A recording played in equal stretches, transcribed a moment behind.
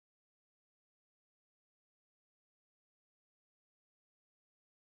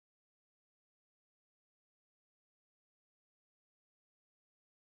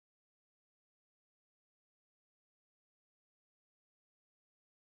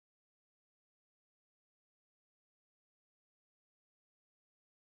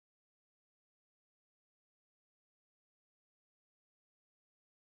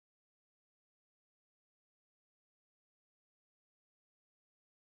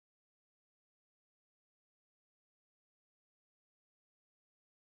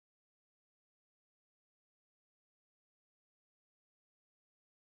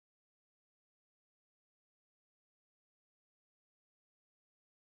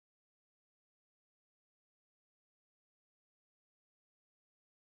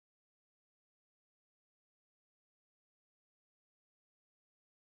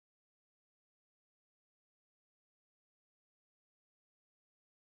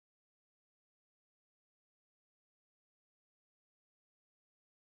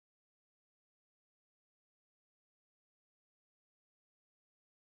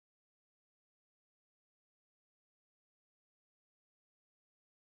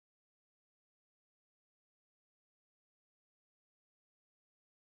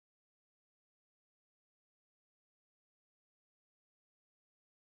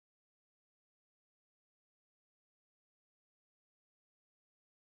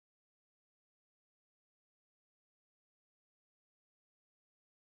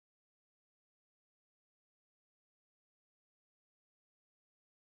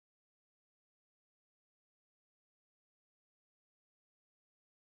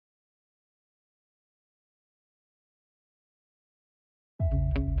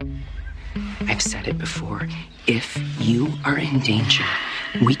I've said it before. If you are in danger,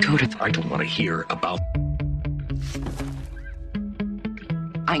 we go to... I don't want to hear about...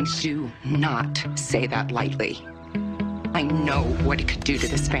 I do not say that lightly. I know what it could do to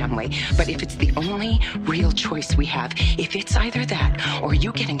this family, but if it's the only real choice we have, if it's either that or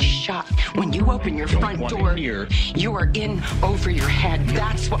you getting shot when you open your front door, you are in over your head.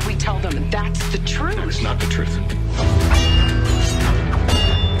 That's what we tell them, and that's the truth. That is not the truth.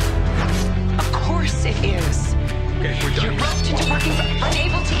 Of course it is. Okay, we're done. You're roped into working, but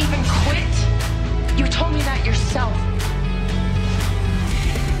unable to even quit. You told me that yourself.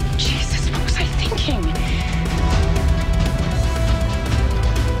 Jesus, what was I thinking?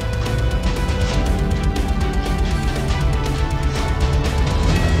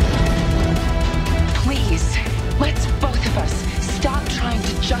 Please, let's both of us stop trying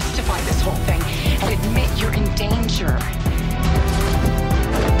to justify this whole thing and admit you're in danger.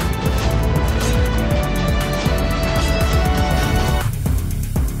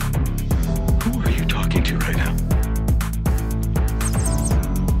 Who are you talking to right now?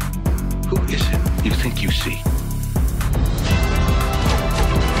 Who is it you think you see?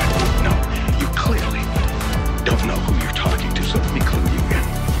 No, you clearly don't know who you're talking to, so let me clue you in.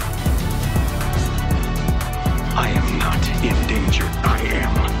 I am not in danger. I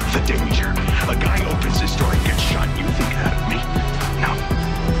am the danger. A guy